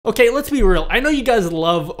Okay, let's be real. I know you guys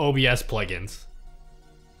love OBS plugins.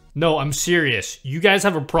 No, I'm serious. You guys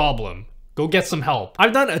have a problem. Go get some help.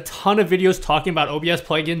 I've done a ton of videos talking about OBS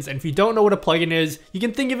plugins, and if you don't know what a plugin is, you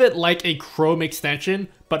can think of it like a Chrome extension,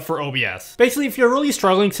 but for OBS. Basically, if you're really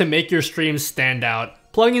struggling to make your streams stand out,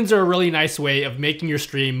 plugins are a really nice way of making your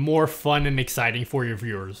stream more fun and exciting for your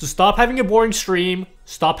viewers. So stop having a boring stream,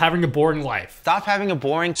 stop having a boring life. Stop having a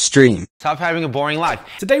boring stream. Stop having a boring life.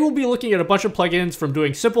 Today we'll be looking at a bunch of plugins, from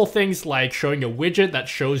doing simple things like showing a widget that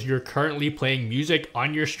shows you're currently playing music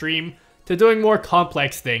on your stream, to doing more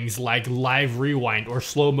complex things like live rewind or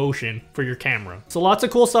slow motion for your camera. So lots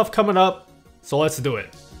of cool stuff coming up, so let's do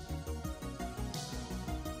it.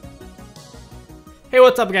 Hey,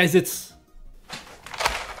 what's up guys, it's...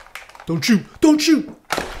 Don't shoot! Don't shoot!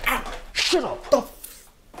 Ow, shut up!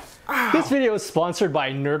 This video is sponsored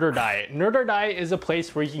by Nerd or Die. Nerd or Die is a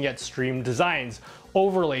place where you can get stream designs,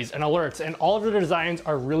 overlays, and alerts, and all of their designs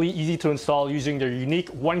are really easy to install using their unique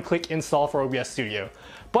one-click install for OBS Studio.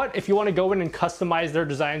 But if you want to go in and customize their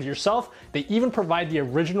designs yourself, they even provide the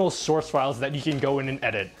original source files that you can go in and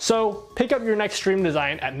edit. So pick up your next stream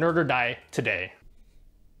design at Nerd or Die today.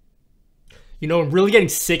 You know, I'm really getting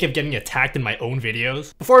sick of getting attacked in my own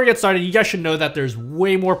videos. Before we get started, you guys should know that there's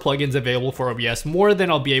way more plugins available for OBS, more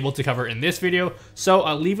than I'll be able to cover in this video. So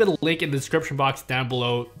I'll leave a link in the description box down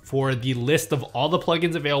below for the list of all the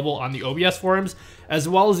plugins available on the OBS forums, as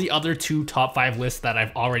well as the other 2 top 5 lists that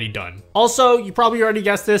I've already done. Also, you probably already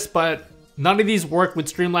guessed this, but none of these work with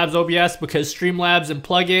Streamlabs OBS because Streamlabs and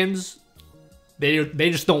plugins, they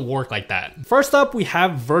just don't work like that. First up, we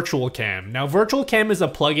have Virtual Cam. Now, Virtual Cam is a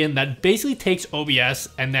plugin that basically takes OBS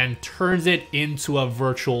and then turns it into a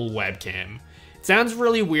virtual webcam. It sounds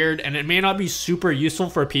really weird, and it may not be super useful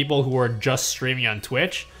for people who are just streaming on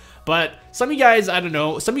Twitch, but some of you guys, I don't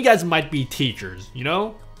know, some of you guys might be teachers, you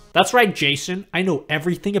know? That's right, Jason, I know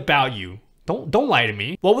everything about you. Don't lie to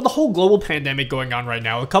me. Well, with the whole global pandemic going on right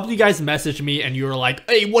now, a couple of you guys messaged me and you were like,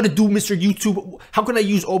 hey, what to do, Mr. YouTube? How can I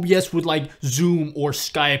use OBS with like Zoom or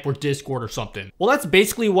Skype or Discord or something? Well, that's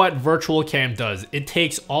basically what Virtual Cam does. It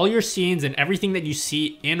takes all your scenes and everything that you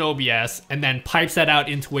see in OBS and then pipes that out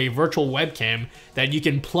into a virtual webcam that you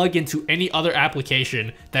can plug into any other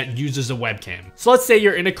application that uses a webcam. So let's say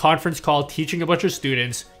you're in a conference call teaching a bunch of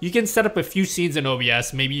students. You can set up a few scenes in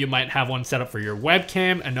OBS. Maybe you might have one set up for your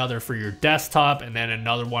webcam, another for your desktop, and then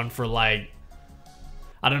another one for like,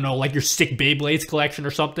 I don't know, like your sick Beyblades collection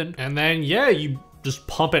or something. And then yeah, you just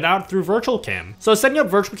pump it out through Virtual Cam. So setting up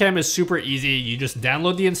Virtual Cam is super easy. You just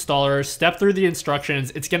download the installer, step through the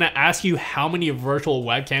instructions. It's gonna ask you how many virtual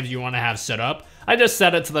webcams you wanna have set up. I just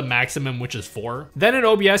set it to the maximum, which is 4. Then in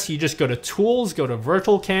OBS, you just go to Tools, go to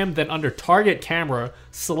Virtual Cam, then under Target Camera,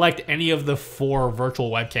 select any of the 4 virtual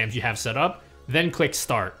webcams you have set up, then click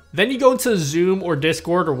Start. Then you go into Zoom or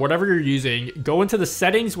Discord or whatever you're using, go into the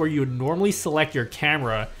settings where you would normally select your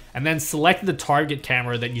camera, and then select the target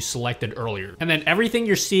camera that you selected earlier. And then everything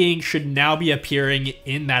you're seeing should now be appearing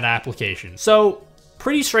in that application. So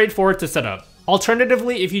pretty straightforward to set up.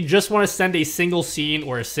 Alternatively, if you just want to send a single scene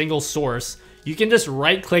or a single source, you can just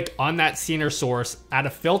right click on that scene or source, add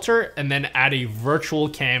a filter, and then add a virtual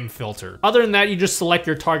cam filter. Other than that, you just select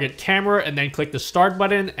your target camera and then click the start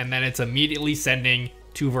button, and then it's immediately sending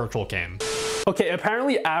to Virtual Cam. Okay,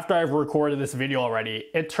 apparently after I've recorded this video already,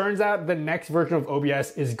 it turns out the next version of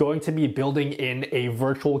OBS is going to be building in a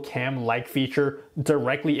Virtual Cam-like feature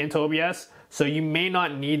directly into OBS, so you may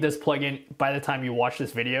not need this plugin by the time you watch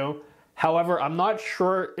this video. However, I'm not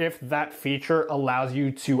sure if that feature allows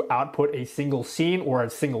you to output a single scene or a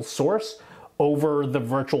single source over the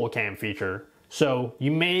Virtual Cam feature. So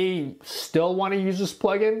you may still want to use this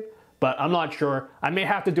plugin, but I'm not sure. I may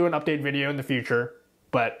have to do an update video in the future,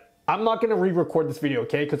 but I'm not going to re-record this video,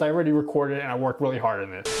 okay? Because I already recorded it and I worked really hard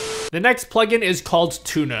on this. The next plugin is called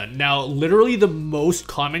Tuna. Now, literally the most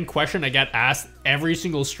common question I get asked every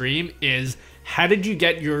single stream is, how did you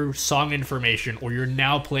get your song information or your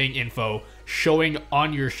now playing info showing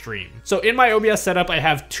on your stream? So in my OBS setup, I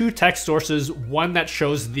have 2 text sources, one that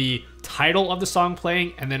shows the title of the song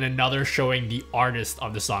playing and then another showing the artist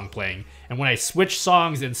of the song playing. And when I switch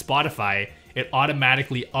songs in Spotify, it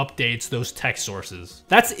automatically updates those text sources.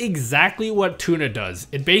 That's exactly what Tuna does.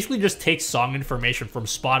 It basically just takes song information from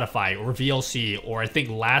Spotify or VLC or I think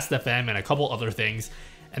Last.fm and a couple other things,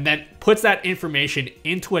 and then puts that information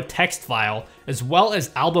into a text file as well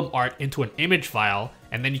as album art into an image file,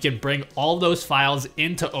 and then you can bring all those files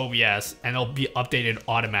into OBS and it'll be updated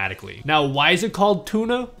automatically. Now, why is it called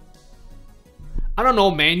Tuna? I don't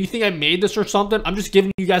know, man. You think I made this or something? I'm just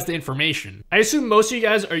giving you guys the information. I assume most of you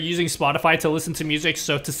guys are using Spotify to listen to music.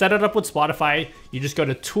 So to set it up with Spotify, you just go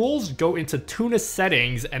to Tools, go into Tuna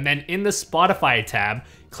Settings, and then in the Spotify tab,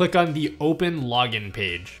 click on the open login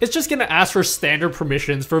page. It's just gonna ask for standard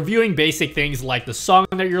permissions for viewing basic things like the song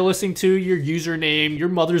that you're listening to, your username, your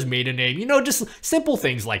mother's maiden name, you know, just simple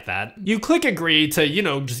things like that. You click agree to, you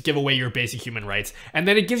know, just give away your basic human rights. And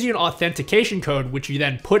then it gives you an authentication code, which you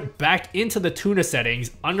then put back into the Tuna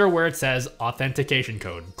settings under where it says authentication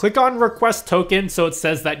code. Click on request token so it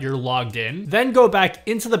says that you're logged in. Then go back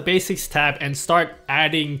into the basics tab and start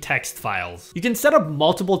adding text files. You can set up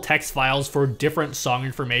multiple text files for different song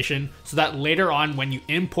information so that later on when you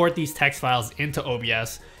import these text files into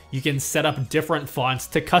OBS, you can set up different fonts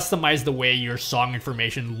to customize the way your song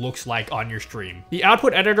information looks like on your stream. The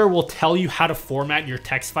output editor will tell you how to format your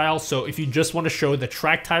text file, so if you just want to show the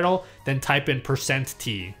track title, then type in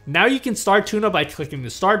 %T. Now you can start Tuna by clicking the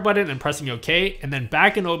start button and pressing OK, and then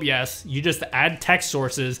back in OBS, you just add text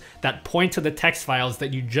sources that point to the text files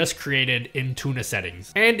that you just created in Tuna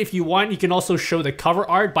settings. And if you want, you can also show the cover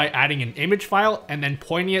art by adding an image file and then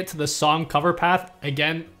pointing it to the song cover path,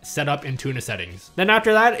 again, set up in Tuna settings. Then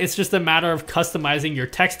after that, it's just a matter of customizing your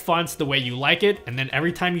text fonts the way you like it, and then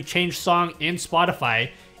every time you change song in Spotify,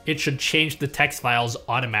 it should change the text files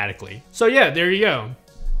automatically. So yeah, there you go.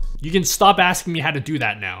 You can stop asking me how to do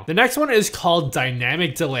that now. The next one is called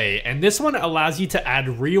Dynamic Delay, and this one allows you to add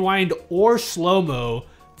rewind or slow-mo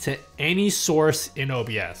to any source in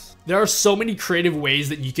OBS. There are so many creative ways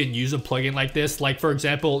that you can use a plugin like this. Like for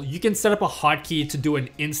example, you can set up a hotkey to do an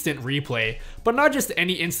instant replay, but not just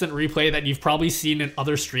any instant replay that you've probably seen in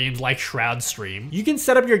other streams like Shroud's stream. You can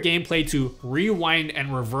set up your gameplay to rewind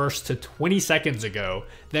and reverse to 20 seconds ago,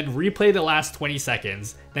 then replay the last 20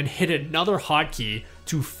 seconds, then hit another hotkey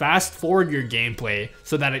to fast forward your gameplay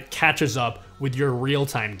so that it catches up with your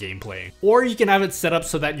real-time gameplay. Or you can have it set up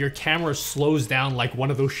so that your camera slows down like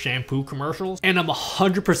one of those shampoo commercials. And I'm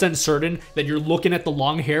 100% certain that you're looking at the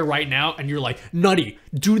long hair right now and you're like, Nutty,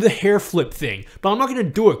 do the hair flip thing. But I'm not gonna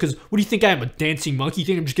do it because what do you think I am, a dancing monkey? You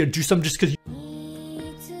think I'm just gonna do something just because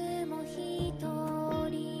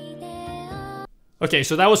Okay,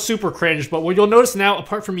 so that was super cringe, but what you'll notice now,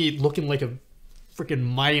 apart from me looking like a freaking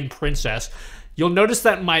Mayan princess, you'll notice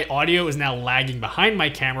that my audio is now lagging behind my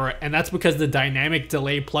camera, and that's because the dynamic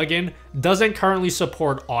delay plugin doesn't currently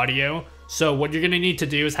support audio. So what you're gonna need to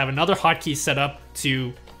do is have another hotkey set up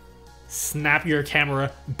to snap your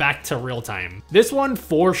camera back to real time. This one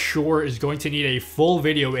for sure is going to need a full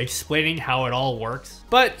video explaining how it all works.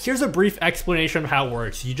 But here's a brief explanation of how it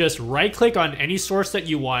works. You just right click on any source that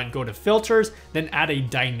you want, go to filters, then add a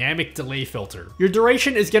dynamic delay filter. Your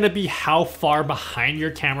duration is gonna be how far behind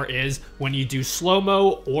your camera is when you do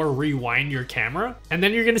slow-mo or rewind your camera. And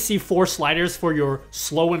then you're gonna see 4 sliders for your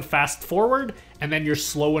slow and fast forward, and then your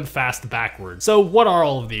slow and fast backward. So what are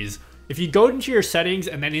all of these? If you go into your settings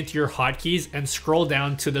and then into your hotkeys and scroll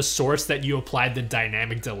down to the source that you applied the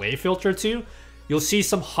dynamic delay filter to, you'll see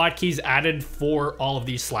some hotkeys added for all of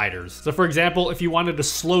these sliders. So for example, if you wanted to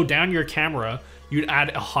slow down your camera, you'd add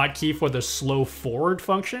a hotkey for the slow forward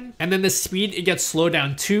function. And then the speed it gets slowed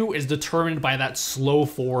down to is determined by that slow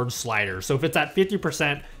forward slider. So if it's at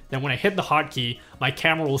 50%, then when I hit the hotkey, my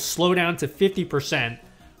camera will slow down to 50%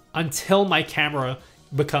 until my camera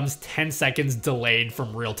becomes 10 seconds delayed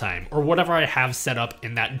from real time, or whatever I have set up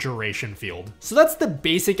in that duration field. So that's the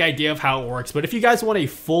basic idea of how it works, but if you guys want a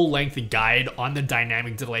full-length guide on the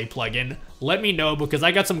dynamic delay plugin, let me know, because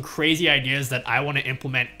I got some crazy ideas that I want to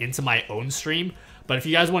implement into my own stream. But if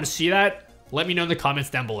you guys want to see that, let me know in the comments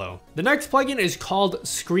down below. The next plugin is called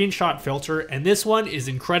Screenshot Filter, and this one is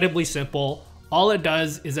incredibly simple. All it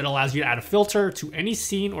does is it allows you to add a filter to any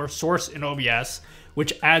scene or source in OBS,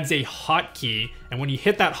 which adds a hotkey, and when you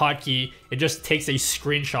hit that hotkey, it just takes a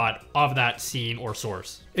screenshot of that scene or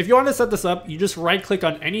source. If you want to set this up, you just right click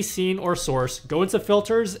on any scene or source, go into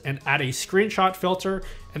filters and add a screenshot filter,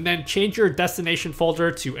 and then change your destination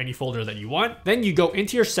folder to any folder that you want. Then you go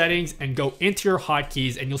into your settings and go into your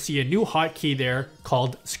hotkeys, and you'll see a new hotkey there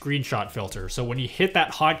called screenshot filter. So when you hit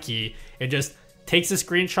that hotkey, it just takes a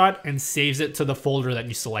screenshot and saves it to the folder that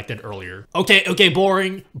you selected earlier. Okay,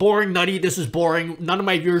 boring, Nutty, this is boring. None of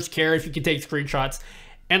my viewers care if you can take screenshots,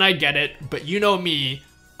 and I get it, but you know me,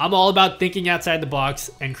 I'm all about thinking outside the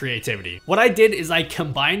box and creativity. What I did is I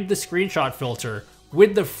combined the screenshot filter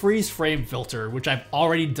with the freeze frame filter, which I've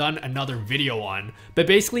already done another video on, but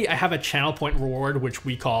basically I have a channel point reward, which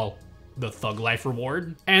we call the Thug Life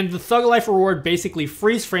reward. And the Thug Life reward basically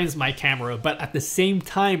freeze frames my camera, but at the same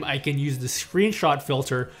time I can use the screenshot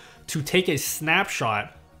filter to take a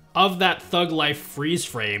snapshot of that Thug Life freeze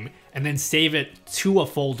frame and then save it to a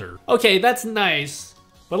folder. Okay, that's nice,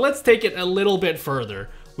 but let's take it a little bit further.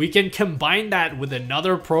 We can combine that with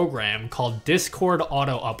another program called Discord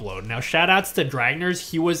Auto Upload. Now, shoutouts to Dragners.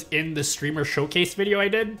 He was in the streamer showcase video I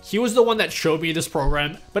did. He was the one that showed me this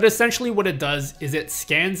program, but essentially what it does is it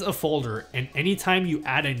scans a folder, and anytime you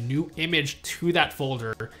add a new image to that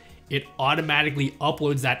folder, it automatically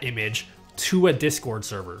uploads that image to a Discord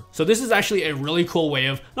server. So this is actually a really cool way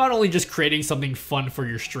of not only just creating something fun for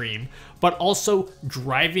your stream, but also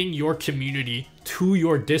driving your community to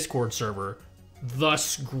your Discord server,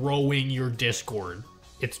 thus growing your Discord.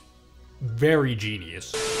 It's very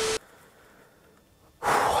genius.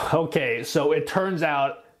 Okay, so it turns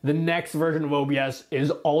out the next version of OBS is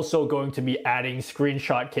also going to be adding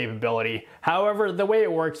screenshot capability. However, the way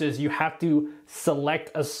it works is you have to select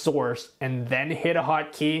a source and then hit a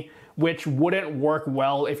hotkey, which wouldn't work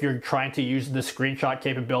well if you're trying to use the screenshot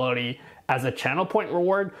capability as a channel point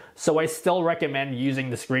reward. So I still recommend using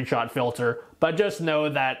the screenshot filter, but just know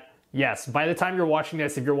that yes, by the time you're watching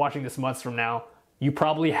this, if you're watching this months from now, you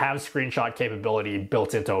probably have screenshot capability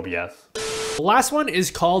built into OBS. The last one is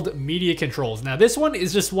called media controls. Now this one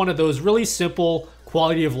is just one of those really simple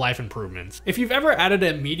quality of life improvements. If you've ever added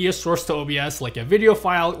a media source to OBS, like a video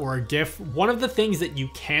file or a GIF, one of the things that you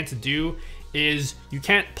can't do is you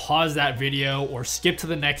can't pause that video or skip to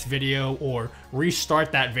the next video or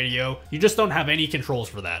restart that video. You just don't have any controls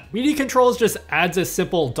for that. Media controls just adds a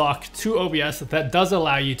simple dock to OBS that does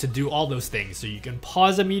allow you to do all those things. So you can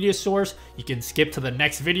pause a media source, you can skip to the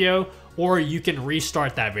next video, or you can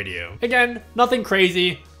restart that video. Again, nothing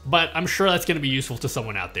crazy, but I'm sure that's gonna be useful to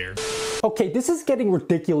someone out there. Okay, this is getting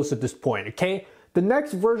ridiculous at this point, okay? The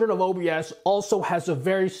next version of OBS also has a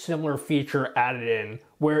very similar feature added in,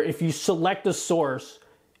 where if you select a source,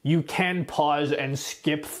 you can pause and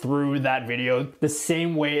skip through that video the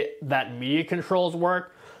same way that media controls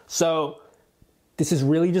work. So this has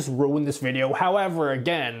really just ruined this video. However,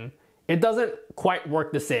 again, it doesn't quite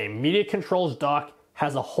work the same. Media controls dock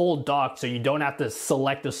has a whole dock, so you don't have to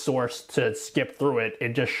select a source to skip through it. It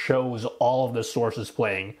just shows all of the sources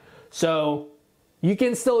playing. So you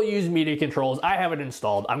can still use media controls. I have it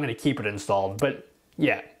installed. I'm gonna keep it installed, but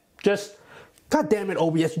yeah, just, god damn it,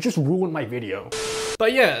 OBS, you just ruined my video.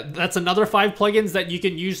 But yeah, that's another 5 plugins that you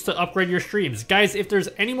can use to upgrade your streams. Guys, if there's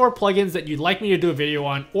any more plugins that you'd like me to do a video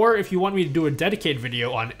on, or if you want me to do a dedicated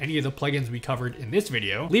video on any of the plugins we covered in this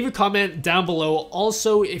video, leave a comment down below.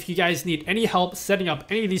 Also, if you guys need any help setting up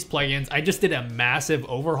any of these plugins, I just did a massive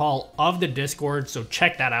overhaul of the Discord, so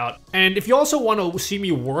check that out. And if you also want to see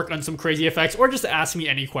me work on some crazy effects, or just ask me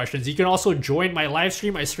any questions, you can also join my live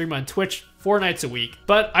stream. I stream on Twitch 4 nights a week.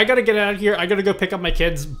 But I gotta get out of here. I gotta go pick up my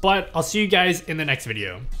kids, but I'll see you guys in the next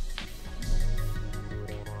video.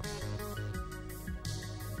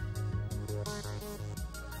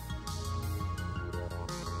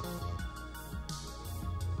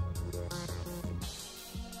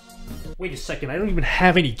 Wait a second, I don't even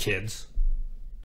have any kids.